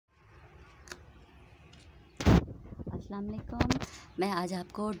अस्सलाम वालेकुम। मैं आज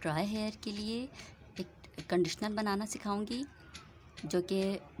आपको ड्राई हेयर के लिए एक कंडीशनर बनाना सिखाऊंगी, जो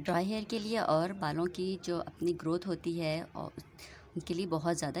कि ड्राई हेयर के लिए और बालों की जो अपनी ग्रोथ होती है और उनके लिए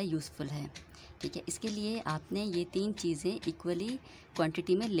बहुत ज़्यादा यूज़फुल है। ठीक है, इसके लिए आपने ये 3 चीज़ें इक्वली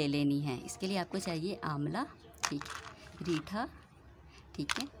क्वांटिटी में ले लेनी हैं। इसके लिए आपको चाहिए आंवला, ठीक है, रीठा,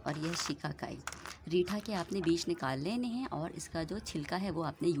 ठीक है, और यह शिकाकाई। रीठा के आपने बीज निकाल लेने हैं और इसका जो छिलका है वो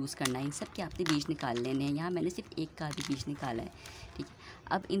आपने यूज़ करना है। इन सब के आपने बीज निकाल लेने हैं। यहाँ मैंने सिर्फ एक का भी बीज निकाला है। ठीक है,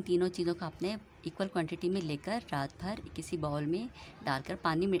 अब इन तीनों चीज़ों को आपने इक्वल क्वांटिटी में लेकर रात भर किसी बाउल में डालकर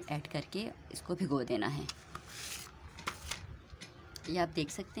पानी में ऐड करके इसको भिगो देना है। ये आप देख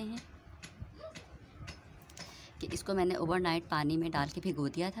सकते हैं कि इसको मैंने ओवरनाइट पानी में डाल के भिगो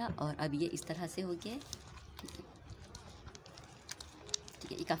दिया था और अब ये इस तरह से हो गया। ठीक है,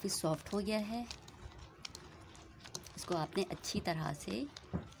 ठीक है, ये काफ़ी सॉफ्ट हो गया है। इसको आपने अच्छी तरह से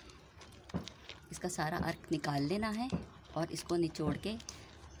इसका सारा अर्क निकाल लेना है और इसको निचोड़ के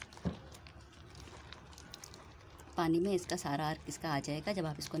पानी में इसका सारा अर्क इसका आ जाएगा। जब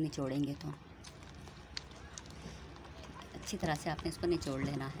आप इसको निचोड़ेंगे तो अच्छी तरह से आपने इसको निचोड़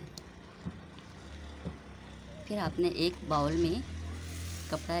लेना है। फिर आपने एक बाउल में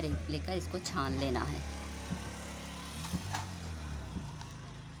कपड़ा लेकर इसको छान लेना है।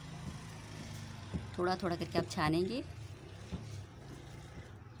 थोड़ा थोड़ा करके आप छानेंगे।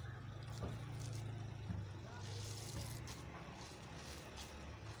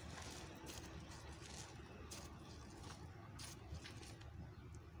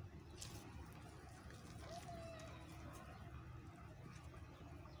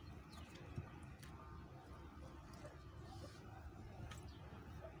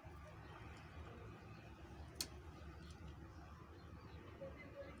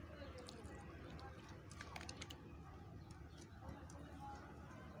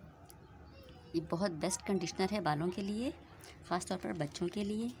 ये बहुत बेस्ट कंडीशनर है बालों के लिए, ख़ास तौर पर बच्चों के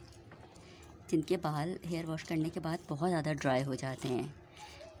लिए जिनके बाल हेयर वॉश करने के बाद बहुत ज़्यादा ड्राई हो जाते हैं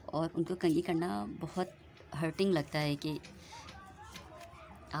और उनको कंघी करना बहुत हर्टिंग लगता है। कि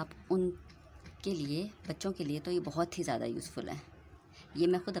आप उनके लिए, बच्चों के लिए तो ये बहुत ही ज़्यादा यूज़फुल है। ये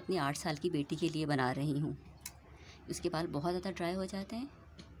मैं ख़ुद अपनी 8 साल की बेटी के लिए बना रही हूँ। उसके बाल बहुत ज़्यादा ड्राई हो जाते हैं।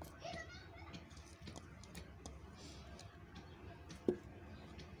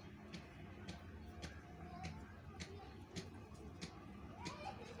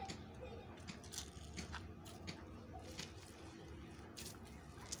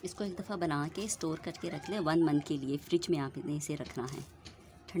 इसको एक दफ़ा बना के स्टोर करके रख लें 1 मंथ के लिए। फ्रिज में आपने इसे रखना है,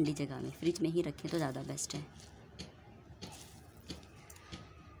 ठंडी जगह में, फ्रिज में ही रखें तो ज़्यादा बेस्ट है।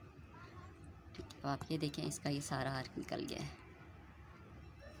 तो आप ये देखें, इसका ये सारा अर्क निकल गया है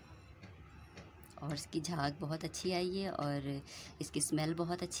और इसकी झाग बहुत अच्छी आई है और इसकी स्मेल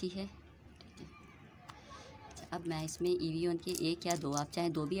बहुत अच्छी है। अब मैं इसमें ईवीओन के 1 या 2, आप चाहे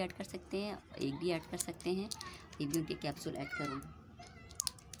 2 भी ऐड कर सकते हैं, 1 भी ऐड कर सकते हैं, ईवीओन के कैप्सूल ऐड करूँगी।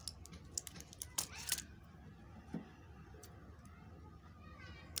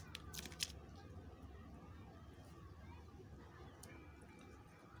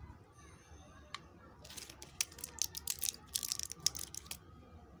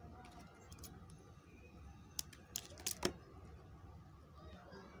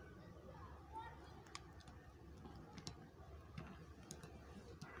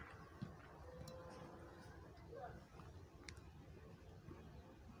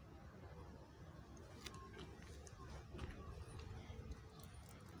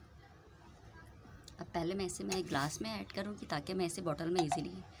 अब पहले मैं इसे एक ग्लास में ऐड करूँगी ताकि मैं इसे बॉटल में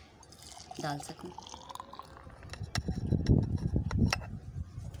इजीली डाल सकूँ।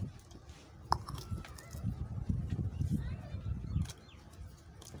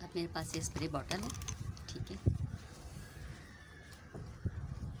 अब मेरे पास ये स्प्रे बॉटल है, ठीक है,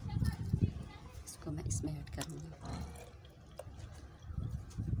 इसको मैं इसमें ऐड करूँगी।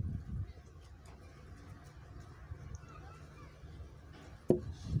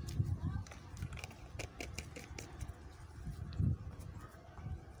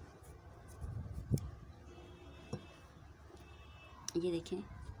 ये देखें,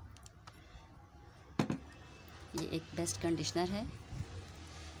 ये एक बेस्ट कंडीशनर है,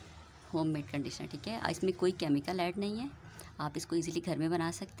 होममेड कंडीशनर। ठीक है, इसमें कोई केमिकल ऐड नहीं है। आप इसको इजीली घर में बना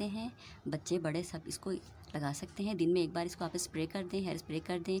सकते हैं, बच्चे बड़े सब इसको लगा सकते हैं। दिन में एक बार इसको आप स्प्रे कर दें, हेयर स्प्रे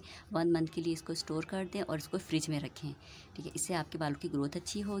कर दें, 1 मंथ के लिए इसको स्टोर कर दें और इसको फ्रिज में रखें। ठीक है, इससे आपके बालों की ग्रोथ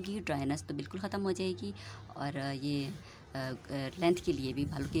अच्छी होगी, ड्राइनेस तो बिल्कुल ख़त्म हो जाएगी और ये लेंथ के लिए भी,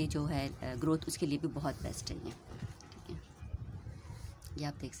 बालों की जो है ग्रोथ, उसके लिए भी बहुत बेस्ट है ये। ठीक है, ये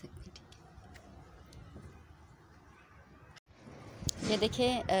आप देख सकते हैं। ठीक है, ये देखिए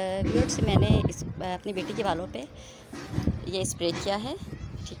व्यूअर्स, मैंने इस अपनी बेटी के बालों पे ये स्प्रे किया है।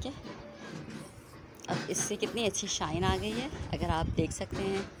 ठीक है, अब इससे कितनी अच्छी शाइन आ गई है, अगर आप देख सकते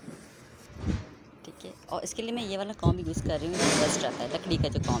हैं। ठीक है, और इसके लिए मैं ये वाला कॉम्ब यूज़ कर रही हूँ, ये बेस्ट रहता है, लकड़ी का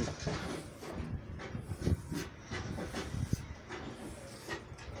जो कॉम्ब है।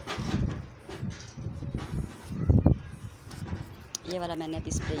 ये वाला मैंने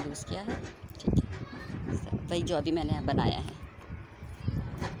अभी स्प्रे यूज़ किया है। ठीक है, वही जो अभी मैंने बनाया है।